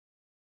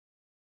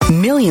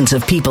Millions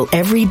of people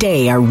every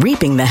day are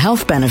reaping the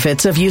health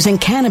benefits of using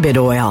cannabis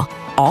oil,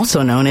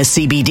 also known as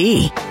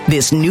CBD.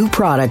 This new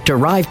product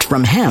derived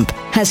from hemp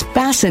has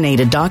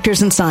fascinated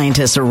doctors and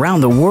scientists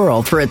around the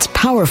world for its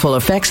powerful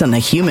effects on the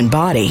human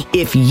body.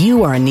 If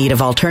you are in need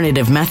of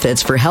alternative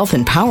methods for health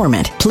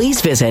empowerment, please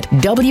visit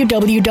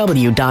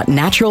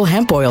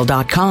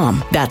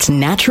www.naturalhempoil.com. That's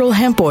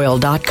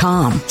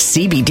naturalhempoil.com.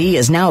 CBD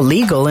is now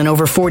legal in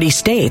over 40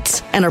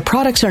 states, and our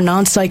products are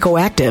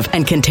non-psychoactive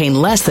and contain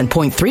less than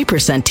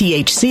 0.3%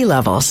 THC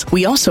levels.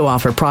 We also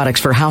offer products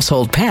for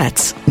household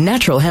pets.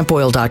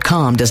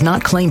 Naturalhempoil.com does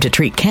not claim to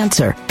treat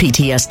cancer,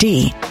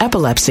 PTSD,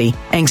 epilepsy,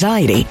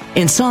 anxiety,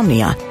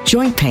 insomnia,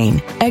 joint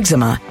pain,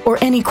 eczema, or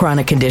any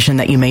chronic condition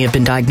that you may have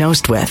been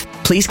diagnosed with.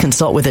 Please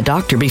consult with a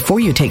doctor before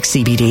you take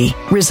CBD.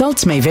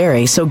 Results may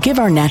vary, so give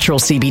our natural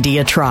CBD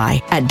a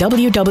try at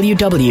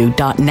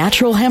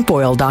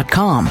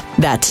www.naturalhempoil.com.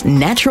 That's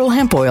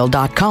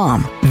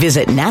naturalhempoil.com.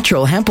 Visit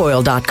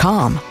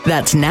naturalhempoil.com.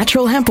 That's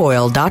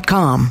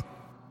naturalhempoil.com.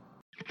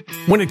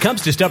 When it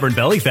comes to stubborn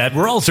belly fat,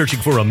 we're all searching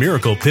for a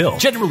miracle pill.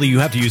 Generally, you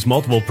have to use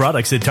multiple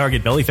products that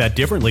target belly fat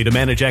differently to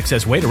manage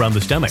excess weight around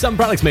the stomach. Some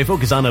products may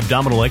focus on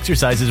abdominal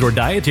exercises or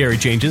dietary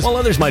changes, while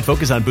others might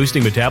focus on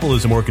boosting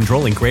metabolism or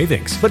controlling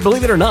cravings. But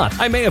believe it or not,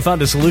 I may have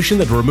found a solution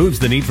that removes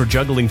the need for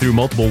juggling through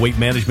multiple weight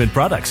management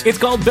products. It's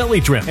called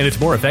Belly Trim, and it's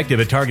more effective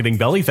at targeting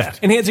belly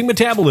fat, enhancing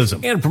metabolism,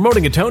 and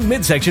promoting a toned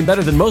midsection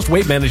better than most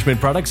weight management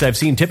products I've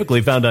seen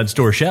typically found on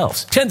store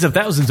shelves. Tens of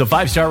thousands of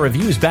 5-star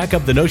reviews back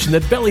up the notion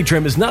that Belly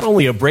Trim is not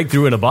only a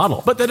breakthrough in a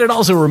bottle, but that it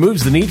also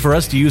removes the need for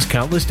us to use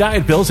countless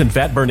diet pills and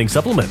fat-burning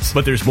supplements.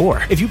 But there's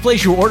more. If you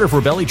place your order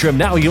for Belly Trim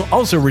now, you'll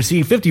also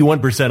receive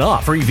 51%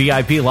 off, free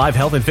VIP live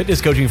health and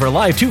fitness coaching for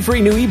life, 2 free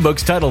new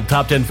ebooks titled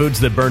Top 10 Foods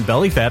That Burn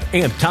Belly Fat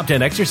and Top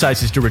 10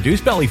 Exercises to Reduce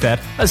Belly Fat,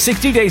 a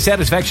 60-day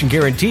satisfaction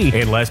guarantee,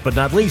 and last but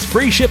not least,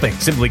 free shipping.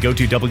 Simply go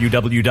to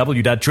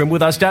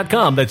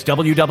www.trimwithus.com. That's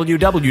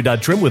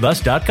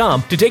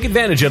www.trimwithus.com to take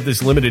advantage of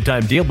this limited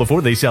time deal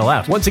before they sell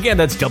out. Once again,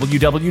 that's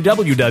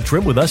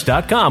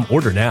www.trimwithus.com.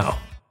 Order now.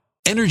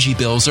 Energy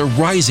bills are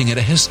rising at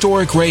a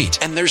historic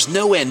rate, and there's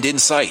no end in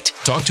sight.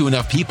 Talk to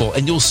enough people,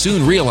 and you'll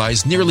soon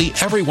realize nearly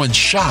everyone's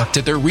shocked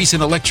at their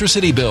recent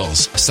electricity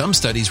bills. Some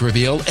studies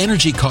reveal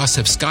energy costs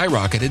have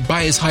skyrocketed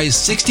by as high as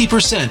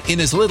 60%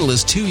 in as little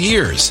as 2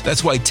 years.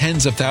 That's why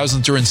tens of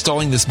thousands are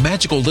installing this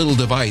magical little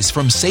device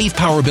from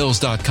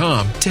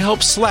SavePowerBills.com to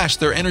help slash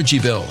their energy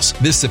bills.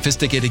 This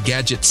sophisticated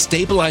gadget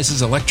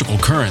stabilizes electrical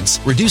currents,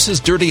 reduces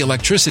dirty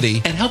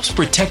electricity, and helps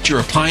protect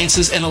your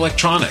appliances and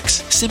electronics.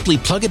 Simply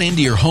plug it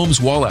into your home's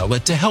wall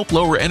outlet to help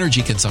lower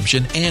energy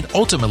consumption and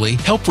ultimately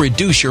help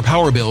reduce your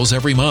power bills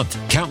every month.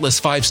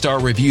 Countless 5-star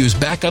reviews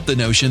back up the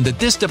notion that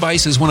this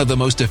device is one of the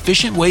most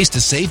efficient ways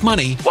to save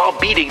money while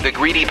beating the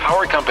greedy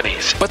power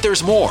companies. But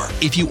there's more.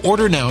 If you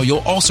order now, you'll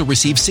also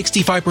receive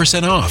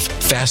 65% off,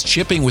 fast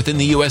shipping within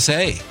the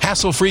USA,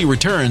 hassle-free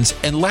returns,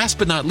 and last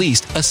but not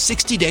least, a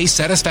 60-day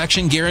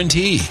satisfaction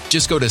guarantee.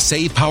 Just go to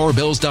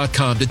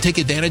SavePowerBills.com to take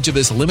advantage of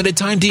this limited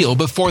time deal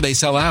before they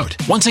sell out.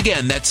 Once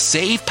again, that's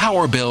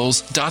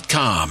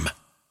SavePowerBills.com.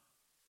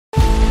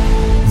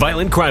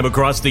 Violent crime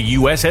across the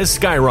U.S. has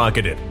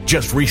skyrocketed.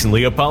 Just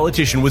recently, a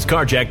politician was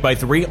carjacked by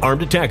 3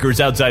 armed attackers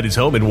outside his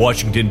home in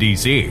Washington,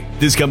 D.C.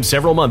 This comes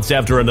several months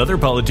after another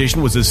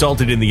politician was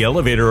assaulted in the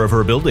elevator of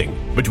her building.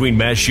 Between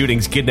mass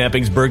shootings,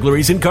 kidnappings,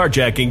 burglaries, and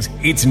carjackings,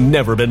 it's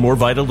never been more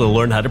vital to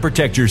learn how to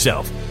protect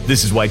yourself.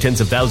 This is why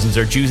tens of thousands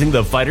are choosing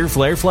the Fighter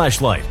Flare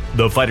flashlight.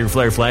 The Fighter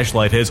Flare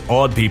flashlight has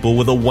awed people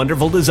with a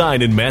wonderful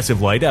design and massive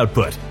light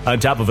output. On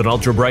top of an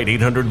ultra-bright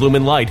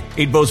 800-lumen light,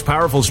 it boasts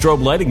powerful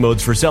strobe lighting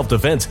modes for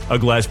self-defense, a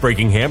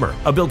glass-breaking hammer,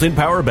 a built-in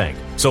power bank,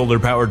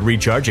 solar-powered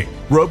recharging,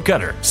 rope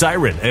cutter,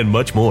 siren, and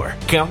much more.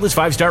 Countless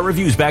 5-star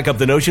reviews back up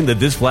the notion that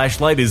this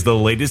flashlight is the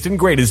latest and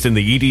greatest in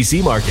the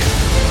EDC market.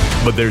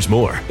 But there's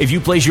more. If you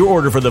place your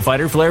order for the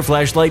Fighter Flare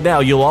flashlight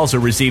now, you'll also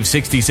receive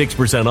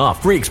 66%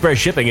 off, free express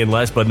shipping, and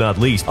last but not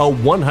least, a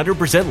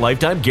 100%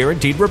 lifetime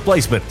guaranteed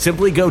replacement.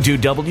 Simply go to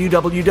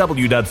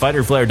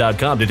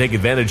www.fighterflare.com to take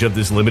advantage of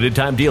this limited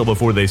time deal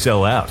before they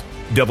sell out.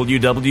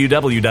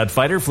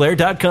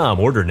 www.fighterflare.com.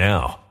 Order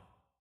now.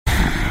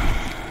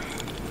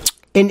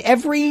 In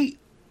every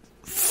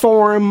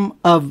form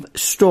of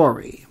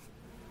story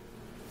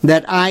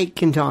that I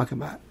can talk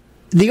about,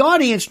 the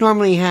audience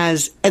normally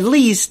has at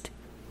least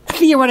a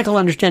theoretical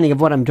understanding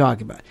of what I'm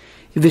talking about.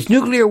 If it's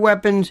nuclear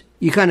weapons,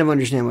 you kind of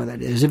understand what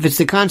that is. If it's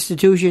the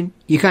Constitution,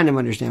 you kind of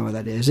understand what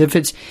that is.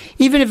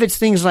 Even if it's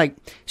things like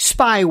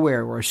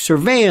spyware or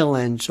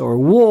surveillance or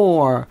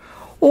war,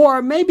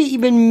 or maybe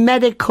even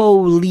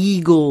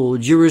medico-legal,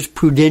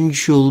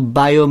 jurisprudential,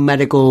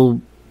 biomedical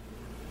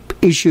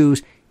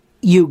issues,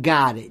 you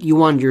got it.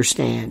 You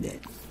understand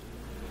it.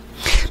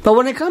 But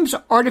when it comes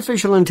to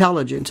artificial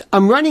intelligence,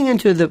 I'm running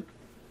into the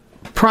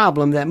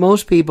problem that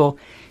most people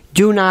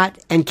do not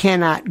and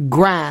cannot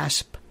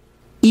grasp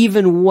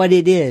even what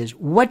it is.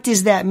 What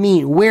does that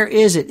mean? Where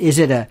is it? Is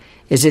it an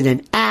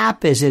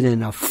app? Is it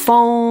in a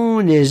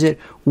phone?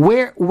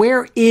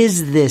 Where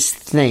is this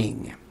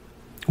thing?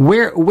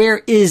 Where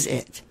is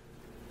it?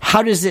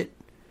 How does it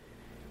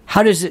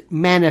How does it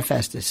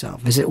manifest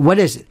itself? What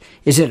is it?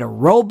 Is it a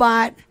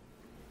robot?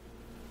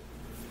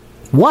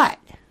 What?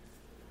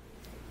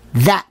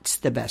 That's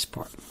the best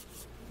part.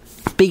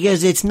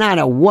 Because it's not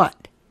a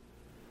what.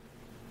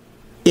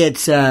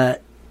 It's a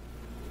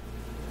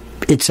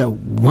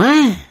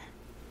what?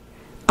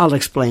 I'll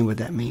explain what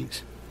that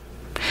means.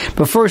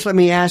 But first, let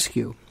me ask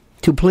you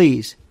to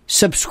please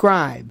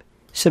subscribe.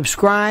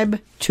 Subscribe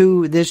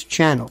to this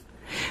channel.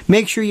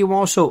 Make sure you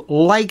also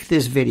like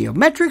this video.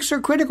 Metrics are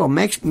critical.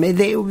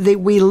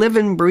 We live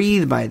and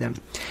breathe by them.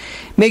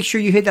 Make sure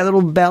you hit that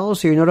little bell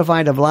so you're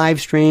notified of live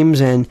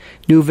streams and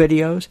new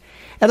videos.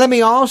 And let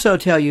me also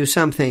tell you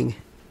something.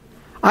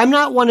 I'm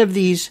not one of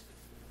these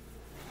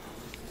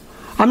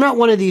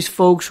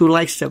folks who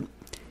likes to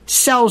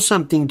sell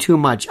something too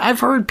much. I've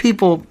heard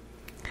people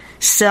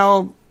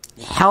sell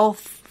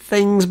health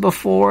things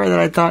before that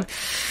I thought,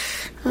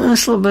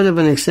 that's a little bit of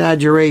an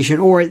exaggeration.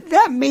 Or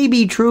that may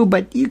be true,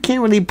 but you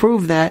can't really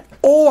prove that.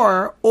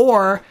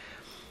 Or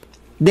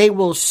they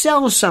will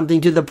sell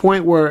something to the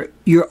point where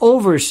you're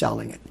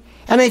overselling it.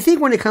 And I think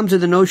when it comes to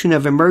the notion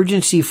of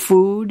emergency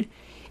food,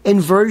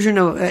 in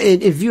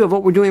view of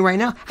what we're doing right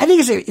now, I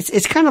think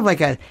it's kind of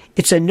like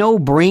it's a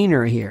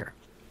no-brainer here.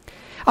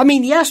 I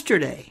mean,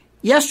 yesterday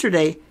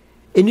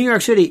in New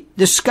York City,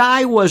 the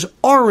sky was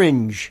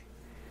orange.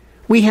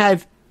 We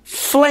had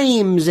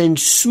flames and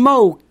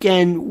smoke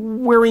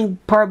and wearing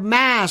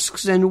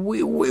masks, and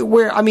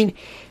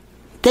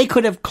they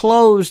could have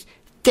closed.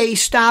 They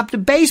stopped the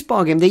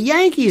baseball game, the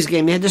Yankees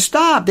game. They had to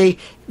stop.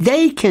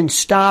 They can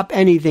stop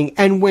anything.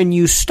 And when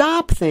you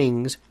stop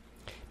things,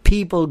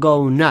 people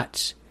go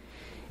nuts.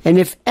 And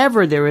if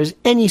ever there is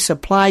any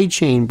supply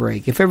chain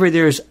break, if ever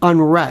there is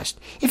unrest,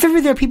 if ever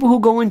there are people who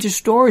go into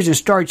stores and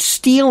start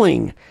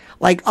stealing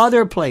like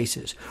other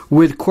places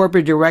with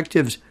corporate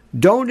directives,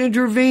 don't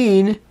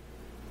intervene,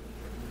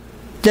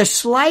 the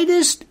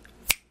slightest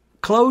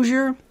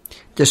closure,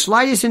 the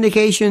slightest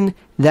indication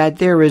that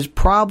there is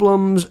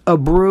problems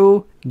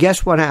abrew,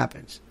 guess what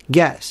happens?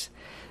 Guess.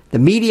 The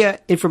media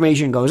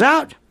information goes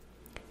out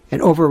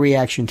and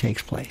overreaction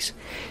takes place.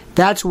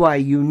 That's why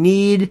you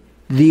need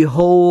the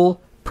whole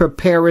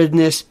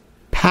preparedness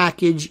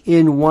package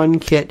in one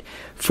kit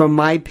from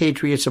My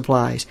Patriot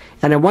Supplies.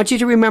 And I want you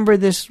to remember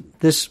this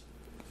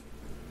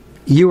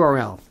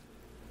URL,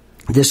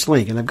 this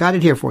link, and I've got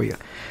it here for you.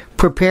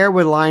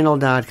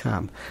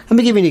 PrepareWithLionel.com. Let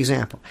me give you an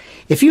example.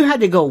 If you had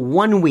to go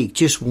 1 week,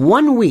 just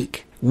 1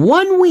 week,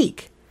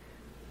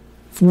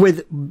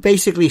 with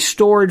basically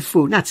stored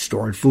food, not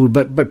stored food,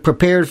 but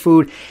prepared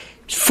food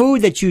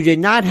that you did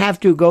not have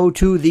to go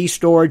to the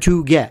store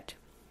to get,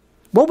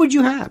 what would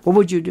you have? What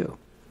would you do?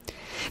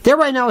 There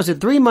right now is a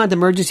 3-month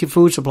emergency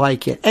food supply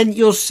kit, and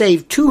you'll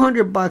save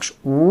 $200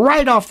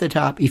 right off the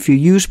top if you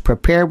use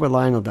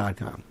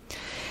PrepareWithLionel.com.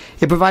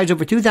 It provides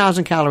over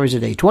 2,000 calories a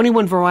day,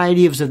 21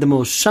 varieties of the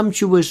most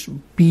sumptuous,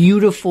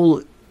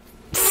 beautiful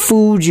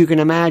foods you can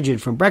imagine,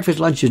 from breakfast,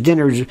 lunches,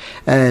 dinners,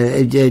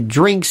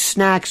 drinks,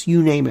 snacks,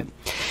 you name it.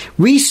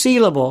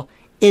 Resealable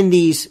in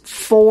these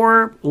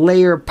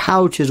 4-layer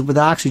pouches with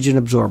oxygen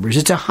absorbers.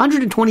 It's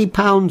 120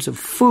 pounds of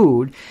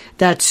food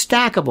that's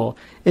stackable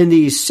in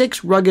these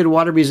 6 rugged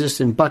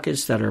water-resistant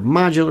buckets that are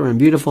modular and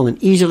beautiful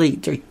and easily,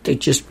 you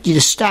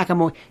just stack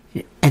them, and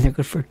they're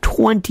good for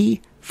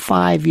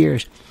 25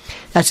 years.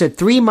 That's a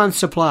 3-month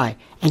supply.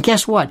 And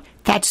guess what?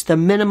 That's the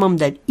minimum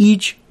that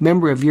each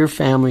member of your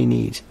family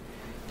needs.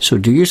 So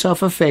do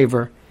yourself a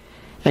favor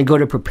and go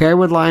to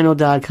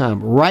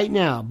PrepareWithLionel.com right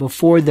now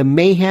before the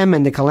mayhem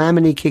and the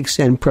calamity kicks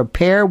in.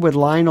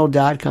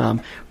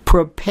 PrepareWithLionel.com.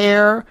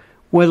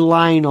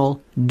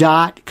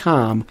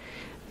 PrepareWithLionel.com.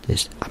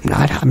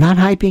 I'm not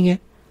hyping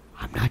it.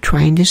 I'm not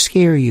trying to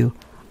scare you.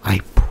 I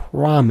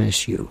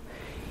promise you,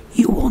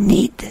 you will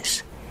need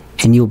this.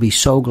 And you'll be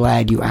so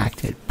glad you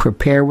acted.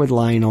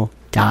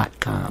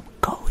 PrepareWithLionel.com.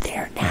 Go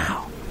there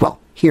now. Well,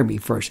 hear me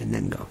first and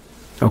then go.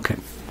 Okay.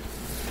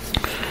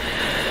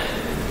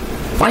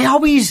 I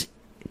always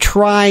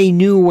try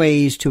new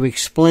ways to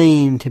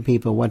explain to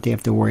people what they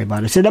have to worry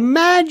about. I said,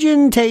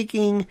 imagine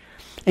taking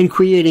and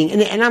creating,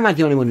 and I'm not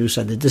the only one who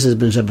said that. This has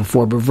been said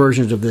before, but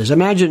versions of this.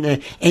 Imagine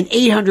an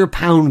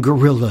 800-pound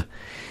gorilla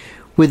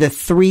with a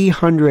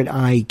 300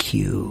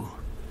 IQ.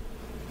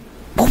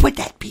 What would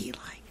that be like?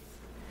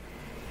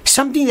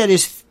 Something that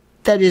is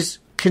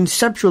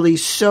conceptually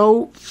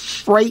so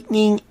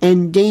frightening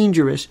and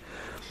dangerous,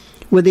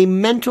 with a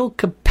mental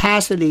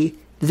capacity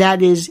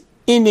that is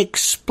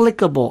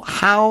inexplicable.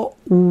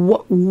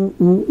 What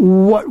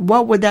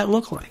would that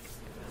look like?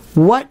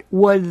 What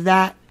would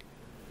that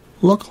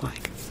look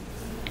like?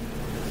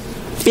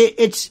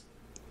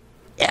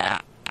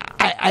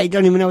 I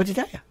don't even know what to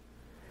tell you.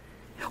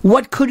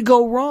 What could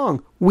go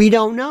wrong? We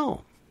don't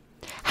know.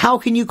 How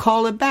can you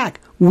call it back?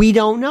 We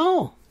don't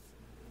know.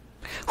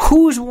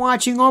 Who's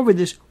watching over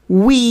this?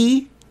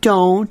 We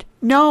don't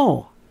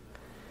know.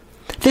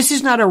 This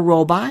is not a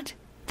robot.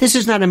 This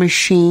is not a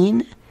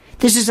machine.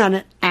 This is not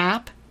an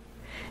app.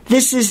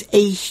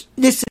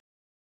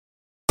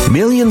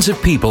 Millions of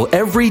people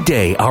every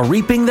day are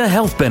reaping the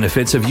health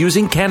benefits of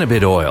using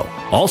cannabis oil,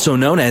 also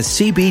known as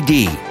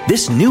CBD.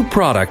 This new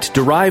product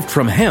derived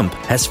from hemp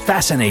has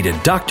fascinated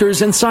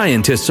doctors and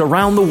scientists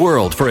around the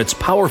world for its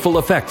powerful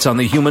effects on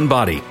the human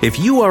body. If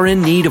you are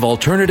in need of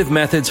alternative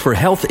methods for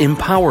health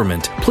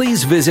empowerment,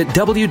 please visit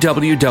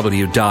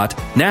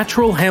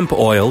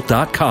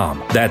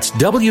www.naturalhempoil.com. That's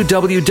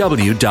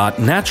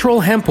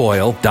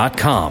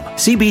www.naturalhempoil.com.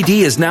 CBD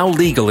is now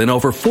legal in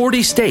over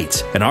 40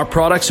 states, and our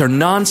products are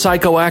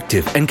non-psychoactive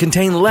and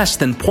contain less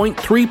than 0.3%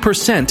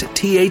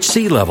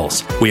 THC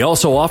levels. We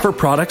also offer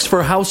products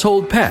for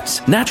household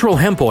pets.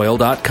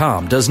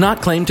 NaturalHempOil.com does not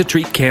claim to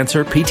treat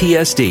cancer,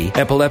 PTSD,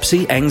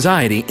 epilepsy,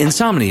 anxiety,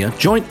 insomnia,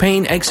 joint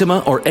pain, eczema,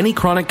 or any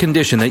chronic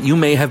condition that you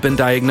may have been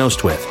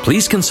diagnosed with.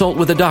 Please consult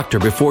with a doctor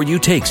before you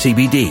take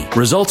CBD.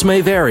 Results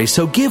may vary,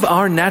 so give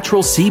our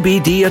natural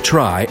CBD a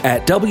try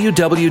at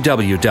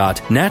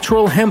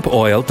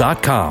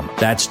www.naturalhempoil.com.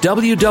 That's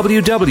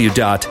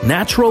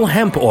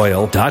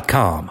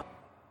www.naturalhempoil.com.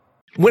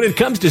 When it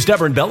comes to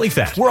stubborn belly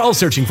fat, we're all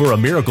searching for a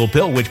miracle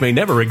pill which may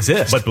never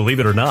exist. But believe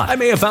it or not, I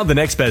may have found the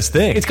next best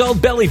thing. It's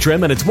called Belly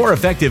Trim, and it's more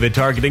effective at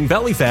targeting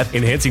belly fat,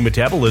 enhancing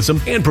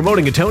metabolism, and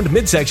promoting a toned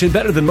midsection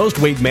better than most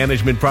weight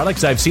management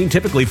products I've seen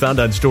typically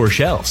found on store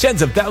shelves.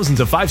 Tens of thousands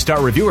of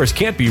 5-star reviewers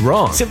can't be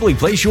wrong. Simply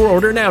place your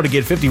order now to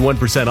get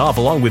 51% off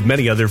along with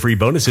many other free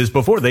bonuses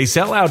before they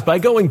sell out by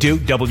going to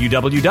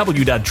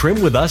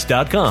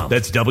www.trimwithus.com.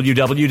 That's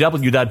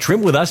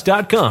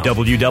www.trimwithus.com.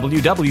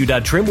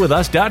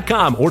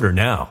 www.trimwithus.com. Order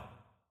now.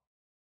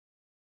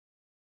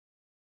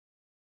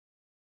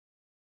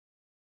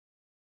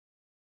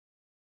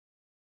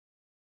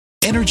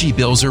 Energy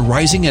bills are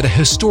rising at a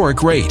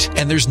historic rate,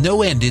 and there's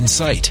no end in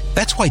sight.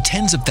 That's why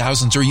tens of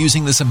thousands are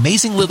using this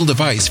amazing little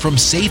device from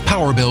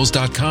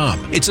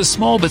SavePowerBills.com. It's a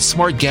small but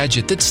smart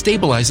gadget that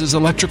stabilizes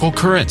electrical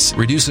currents,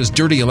 reduces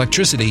dirty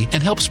electricity,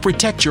 and helps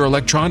protect your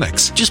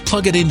electronics. Just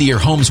plug it into your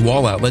home's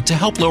wall outlet to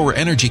help lower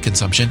energy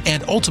consumption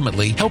and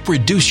ultimately help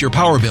reduce your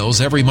power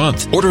bills every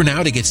month. Order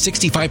now to get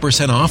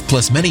 65% off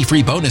plus many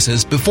free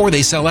bonuses before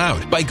they sell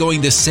out by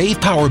going to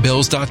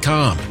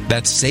SavePowerBills.com.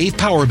 That's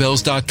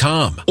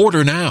SavePowerBills.com.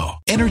 Order now.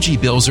 Energy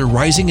bills are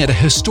rising at a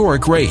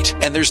historic rate,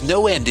 and there's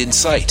no end in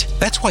sight.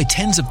 That's why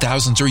tens of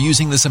thousands are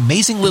using this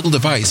amazing little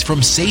device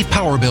from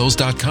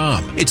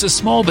SavePowerBills.com. It's a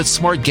small but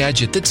smart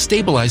gadget that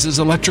stabilizes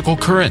electrical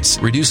currents,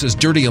 reduces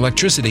dirty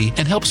electricity,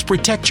 and helps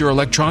protect your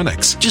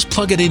electronics. Just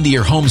plug it into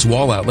your home's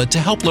wall outlet to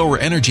help lower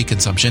energy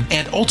consumption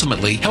and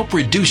ultimately help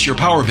reduce your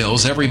power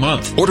bills every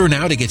month. Order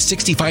now to get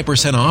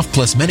 65% off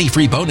plus many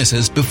free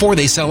bonuses before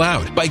they sell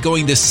out by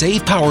going to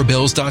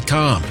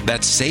SavePowerBills.com.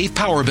 That's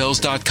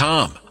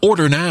SavePowerBills.com.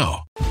 Order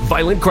now.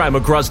 Violent crime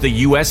across the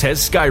U.S. has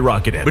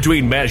skyrocketed.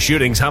 Between mass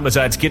shootings,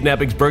 homicides,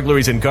 kidnappings,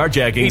 burglaries, and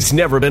carjackings, it's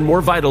never been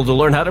more vital to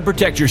learn how to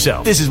protect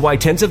yourself. This is why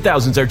tens of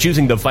thousands are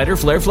choosing the Fighter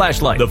Flare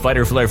flashlight. The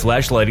Fighter Flare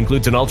flashlight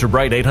includes an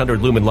ultra-bright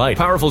 800 lumen light,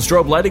 powerful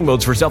strobe lighting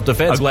modes for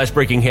self-defense, a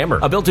glass-breaking hammer,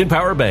 a built-in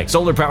power bank,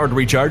 solar-powered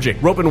recharging,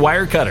 rope and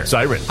wire cutter,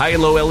 siren, high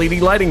and low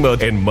LED lighting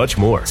mode, and much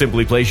more.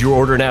 Simply place your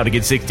order now to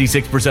get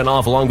 66%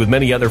 off along with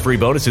many other free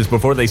bonuses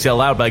before they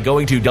sell out by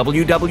going to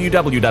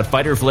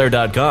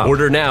www.fighterflare.com.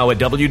 Order now at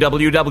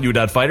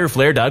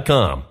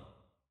www.fighterflare.com.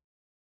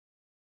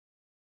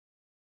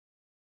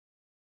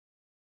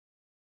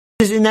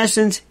 Is in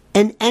essence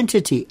an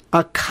entity,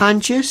 a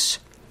conscious,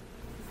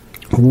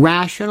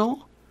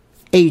 rational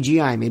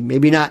AGI.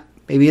 Maybe not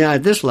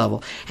at this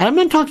level. And I'm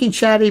not talking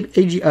Chat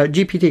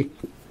GPT.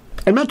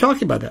 I'm not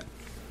talking about that.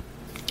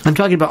 I'm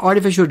talking about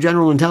artificial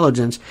general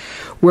intelligence,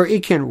 where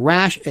it can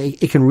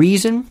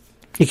reason,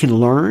 it can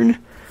learn,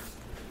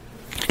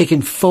 it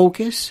can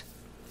focus,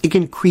 it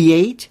can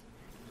create,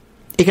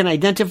 it can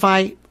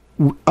identify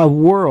a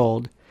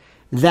world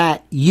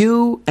that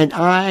you and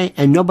I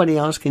and nobody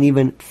else can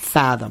even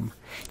fathom.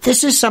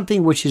 This is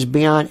something which is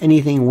beyond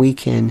anything we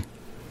can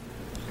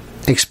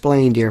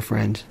explain, dear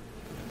friends.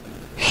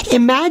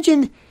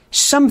 Imagine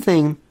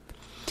something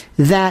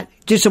that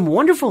did some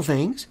wonderful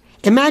things.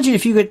 Imagine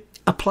if you could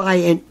apply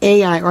an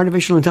AI,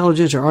 artificial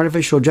intelligence or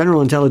artificial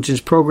general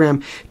intelligence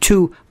program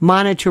to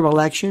monitor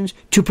elections,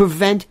 to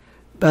prevent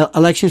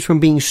elections from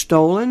being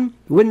stolen.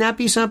 Wouldn't that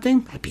be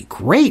something? That'd be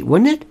great,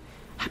 wouldn't it?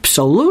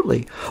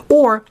 Absolutely.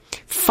 Or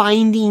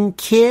finding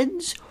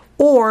kids,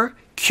 or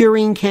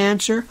curing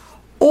cancer,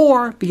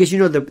 or, because you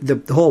know the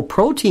whole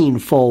protein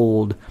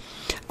fold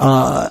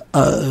phenomenon,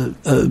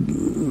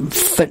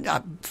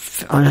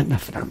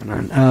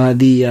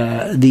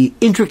 the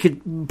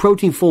intricate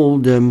protein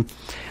fold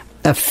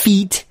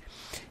feat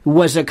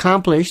was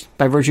accomplished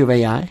by virtue of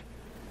AI.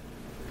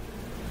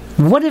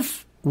 What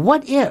if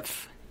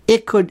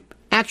it could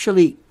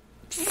actually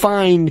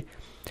find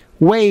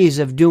ways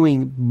of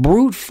doing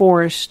brute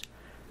force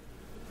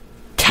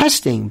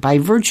testing by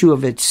virtue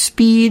of its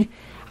speed?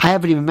 I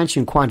haven't even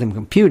mentioned quantum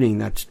computing,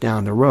 that's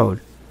down the road.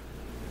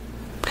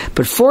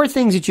 But 4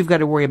 things that you've got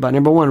to worry about.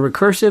 Number 1,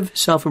 recursive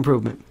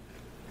self-improvement.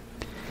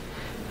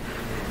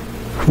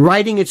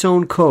 Writing its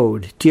own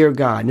code, dear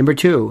God. Number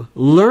 2,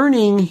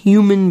 learning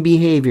human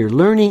behavior,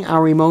 learning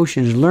our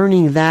emotions,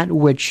 learning that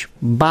which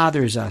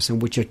bothers us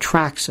and which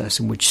attracts us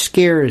and which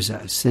scares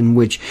us and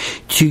which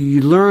to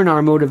learn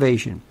our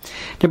motivation.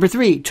 Number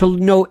 3, to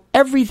know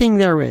everything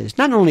there is,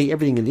 not only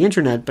everything in the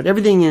internet, but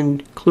everything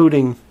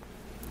including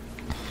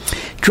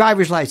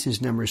driver's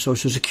license numbers,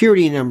 social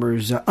security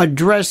numbers,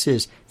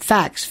 addresses,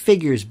 facts,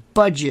 figures,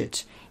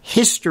 budgets,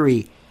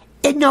 history.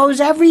 It knows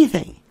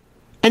everything.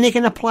 And it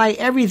can apply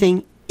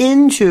everything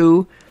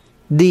into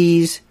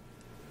these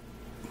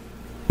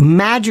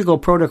magical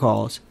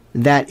protocols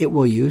that it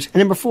will use. And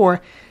number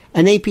 4,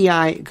 an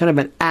API, kind of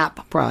an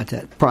app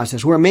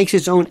process where it makes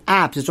its own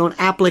apps, its own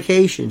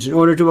applications in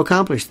order to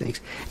accomplish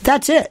things.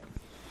 That's it.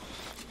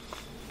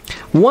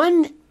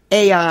 One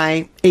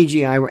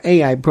AGI or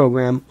AI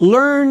program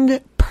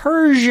learned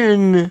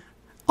Persian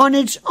on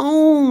its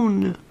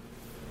own.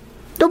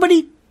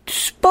 Nobody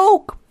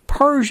spoke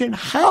Persian.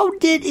 How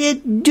did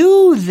it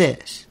do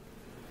this?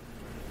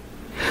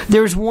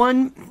 There's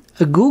one,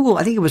 Google,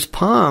 I think it was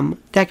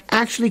Palm, that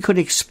actually could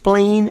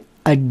explain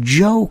a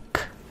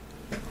joke.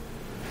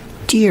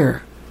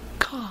 Dear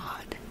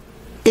God.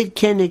 It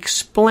can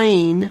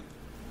explain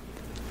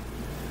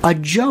a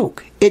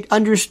joke. It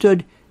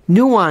understood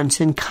nuance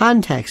and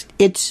context.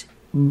 It's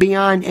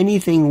beyond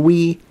anything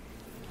we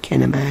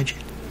can imagine.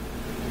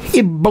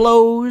 It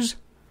blows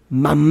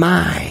my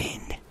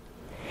mind.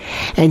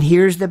 And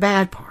here's the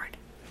bad part.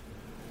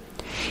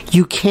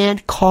 You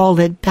can't call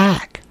it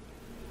back.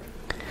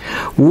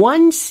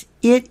 Once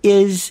it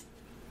is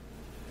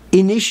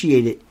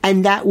initiated,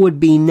 and that would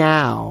be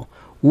now,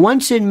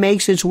 once it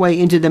makes its way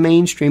into the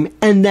mainstream,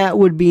 and that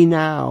would be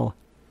now,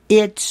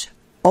 it's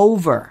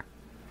over.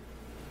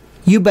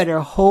 You better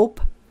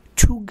hope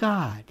to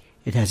God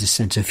it has a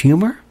sense of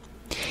humor.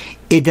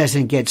 It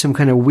doesn't get some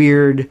kind of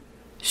weird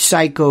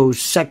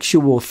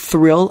psychosexual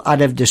thrill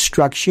out of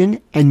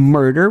destruction and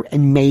murder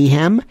and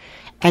mayhem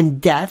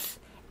and death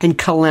and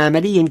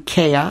calamity and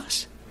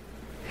chaos.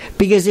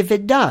 Because if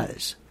it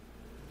does,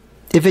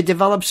 if it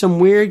develops some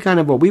weird kind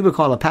of what we would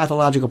call a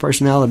pathological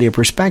personality or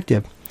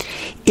perspective,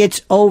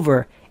 it's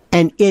over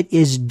and it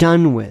is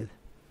done with.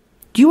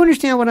 Do you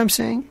understand what I'm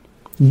saying?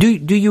 Do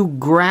you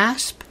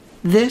grasp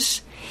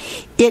this?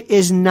 It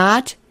is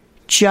not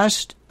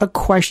just a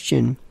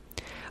question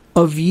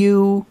of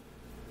you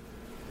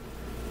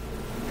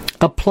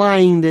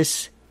applying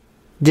this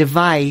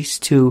device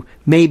to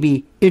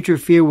maybe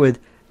interfere with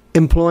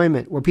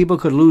employment where people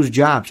could lose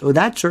jobs. Oh,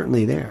 that's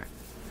certainly there.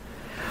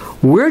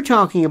 We're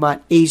talking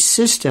about a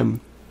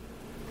system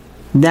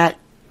that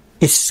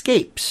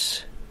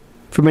escapes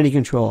from any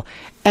control.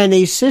 And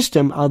a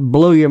system, I'll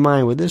blow your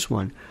mind with this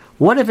one.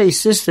 What if a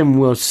system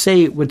would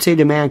say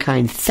to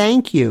mankind,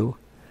 thank you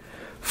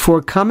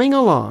for coming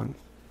along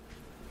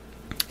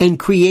and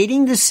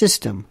creating the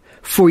system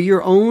for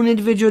your own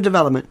individual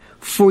development,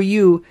 for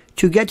you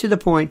to get to the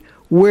point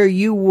where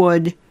you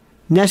would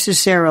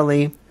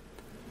necessarily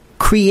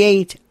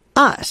create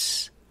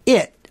us,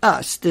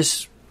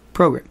 this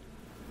program.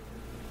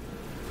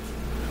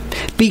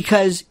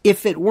 Because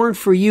if it weren't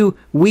for you,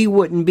 we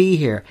wouldn't be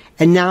here.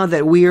 And now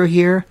that we are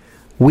here,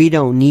 we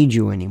don't need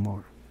you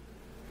anymore.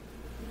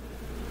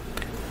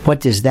 What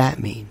does that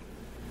mean?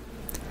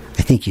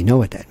 I think you know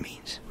what that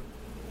means.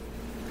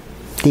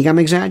 Think I'm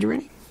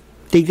exaggerating?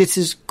 Think this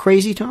is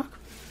crazy talk?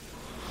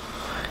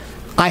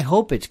 I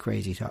hope it's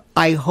crazy talk.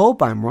 I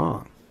hope I'm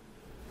wrong,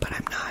 but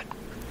I'm not.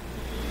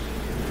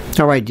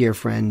 All right, dear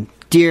friend,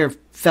 dear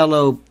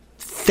fellow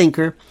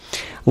thinker,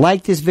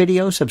 like this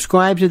video,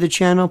 subscribe to the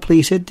channel.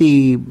 Please hit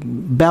the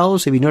bell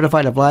so you'll be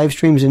notified of live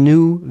streams and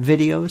new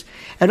videos.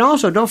 And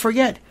also, don't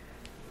forget,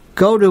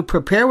 go to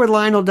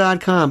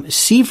preparewithlionel.com.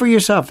 See for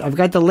yourself. I've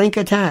got the link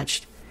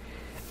attached.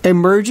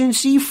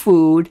 Emergency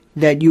food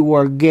that you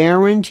are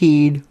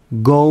guaranteed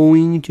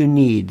going to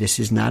need. This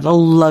is not a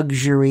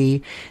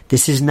luxury.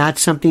 This is not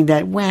something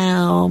that, we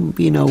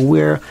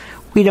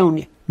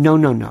don't.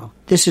 No.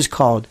 This is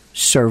called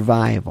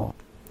survival.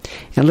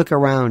 And look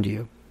around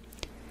you.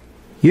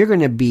 You're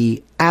going to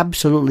be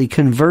absolutely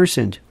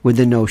conversant with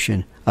the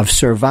notion of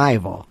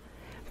survival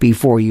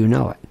before you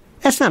know it.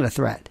 That's not a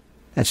threat.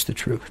 That's the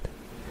truth.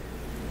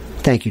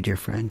 Thank you, dear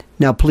friend.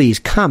 Now, please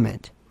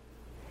comment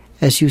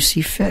as you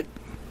see fit.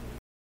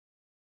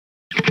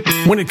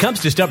 When it comes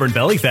to stubborn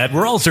belly fat,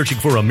 we're all searching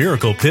for a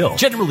miracle pill.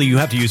 Generally, you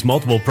have to use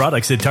multiple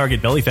products that target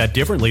belly fat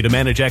differently to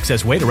manage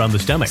excess weight around the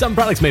stomach. Some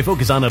products may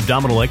focus on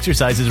abdominal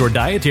exercises or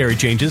dietary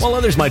changes, while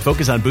others might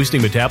focus on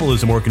boosting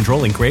metabolism or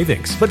controlling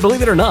cravings. But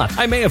believe it or not,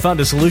 I may have found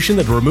a solution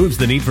that removes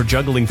the need for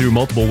juggling through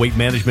multiple weight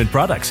management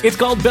products. It's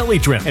called Belly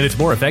Trim, and it's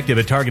more effective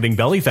at targeting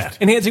belly fat,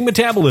 enhancing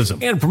metabolism,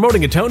 and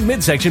promoting a toned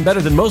midsection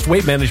better than most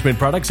weight management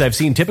products I've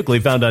seen typically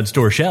found on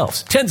store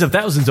shelves. Tens of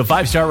thousands of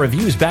 5-star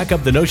reviews back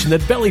up the notion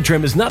that Belly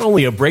Trim is not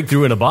only a breakthrough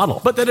breakthrough in a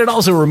bottle, but that it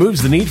also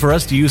removes the need for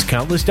us to use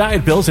countless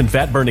diet pills and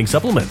fat-burning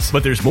supplements.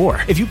 But there's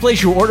more. If you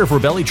place your order for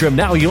Belly Trim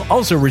now, you'll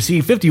also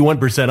receive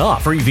 51%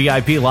 off, free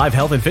VIP live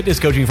health and fitness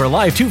coaching for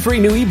life, 2 free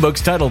new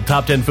ebooks titled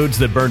Top 10 Foods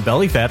That Burn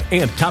Belly Fat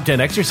and Top 10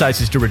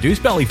 Exercises to Reduce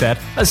Belly Fat,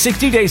 a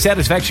 60-day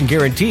satisfaction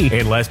guarantee,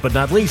 and last but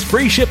not least,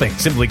 free shipping.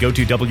 Simply go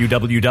to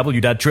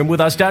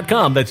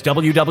www.trimwithus.com. That's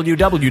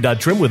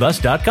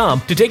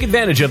www.trimwithus.com to take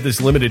advantage of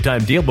this limited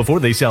time deal before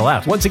they sell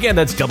out. Once again,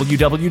 that's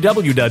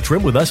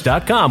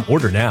www.trimwithus.com.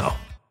 Order now.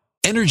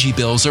 Energy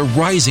bills are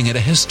rising at a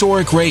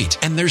historic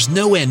rate, and there's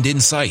no end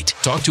in sight.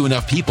 Talk to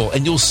enough people,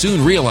 and you'll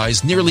soon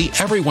realize nearly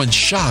everyone's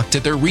shocked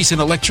at their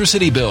recent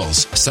electricity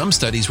bills. Some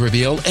studies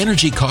reveal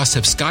energy costs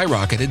have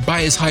skyrocketed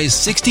by as high as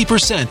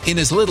 60% in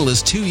as little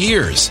as 2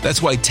 years.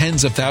 That's why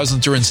tens of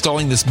thousands are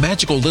installing this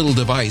magical little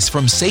device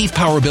from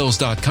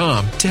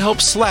SavePowerBills.com to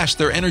help slash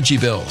their energy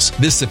bills.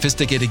 This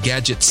sophisticated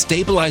gadget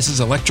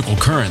stabilizes electrical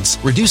currents,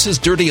 reduces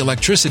dirty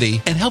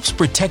electricity, and helps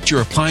protect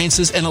your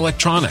appliances and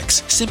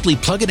electronics. Simply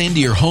plug it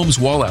into your home's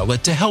wall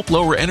outlet to help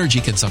lower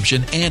energy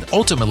consumption and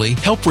ultimately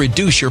help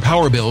reduce your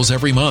power bills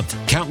every month.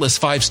 Countless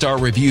 5-star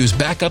reviews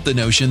back up the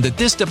notion that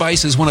this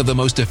device is one of the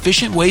most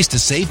efficient ways to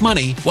save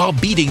money while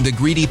beating the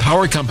greedy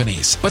power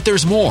companies. But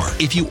there's more.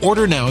 If you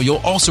order now, you'll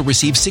also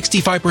receive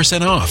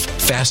 65% off,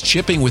 fast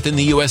shipping within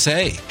the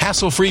USA,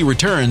 hassle-free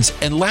returns,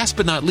 and last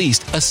but not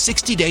least, a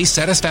 60-day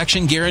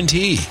satisfaction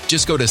guarantee.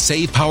 Just go to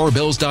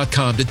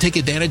SavePowerBills.com to take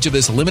advantage of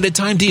this limited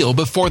time deal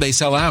before they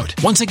sell out.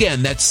 Once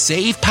again, that's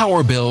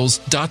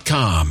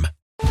SavePowerBills.com.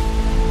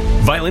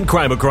 Violent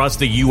crime across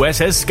the U.S.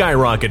 has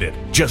skyrocketed.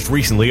 Just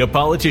recently, a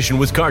politician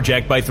was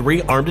carjacked by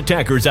 3 armed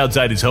attackers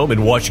outside his home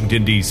in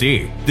Washington,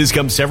 D.C. This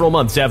comes several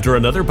months after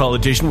another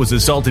politician was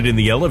assaulted in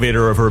the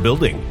elevator of her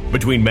building.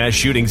 Between mass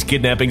shootings,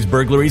 kidnappings,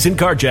 burglaries, and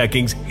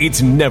carjackings,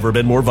 it's never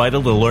been more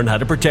vital to learn how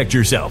to protect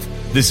yourself.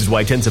 This is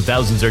why tens of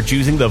thousands are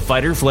choosing the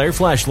Fighter Flare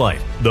flashlight.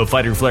 The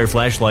Fighter Flare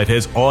flashlight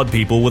has awed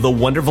people with a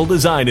wonderful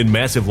design and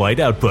massive light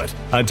output.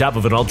 On top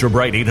of an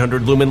ultra-bright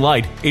 800-lumen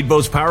light, it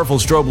boasts powerful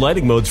strobe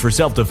lighting modes for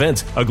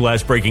self-defense, a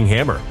glass-breaking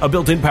hammer, a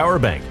built-in power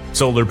bank,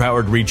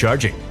 solar-powered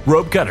recharging,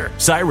 rope cutter,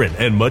 siren,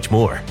 and much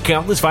more.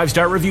 Countless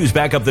 5-star reviews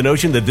back up the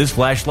notion that this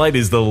flashlight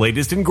is the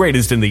latest and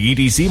greatest in the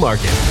EDC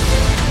market.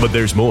 But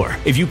there's more.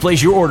 If you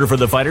place your order for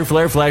the Fighter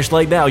Flare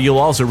flashlight now, you'll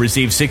also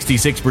receive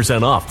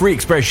 66% off, free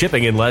express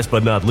shipping, and last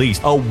but not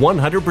least, a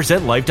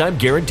 100% lifetime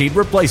guaranteed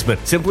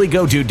replacement. Simply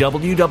go to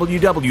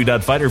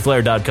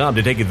www.fighterflare.com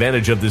to take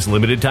advantage of this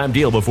limited time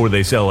deal before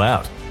they sell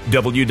out.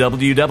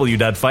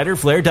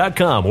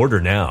 www.fighterflare.com. Order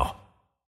now.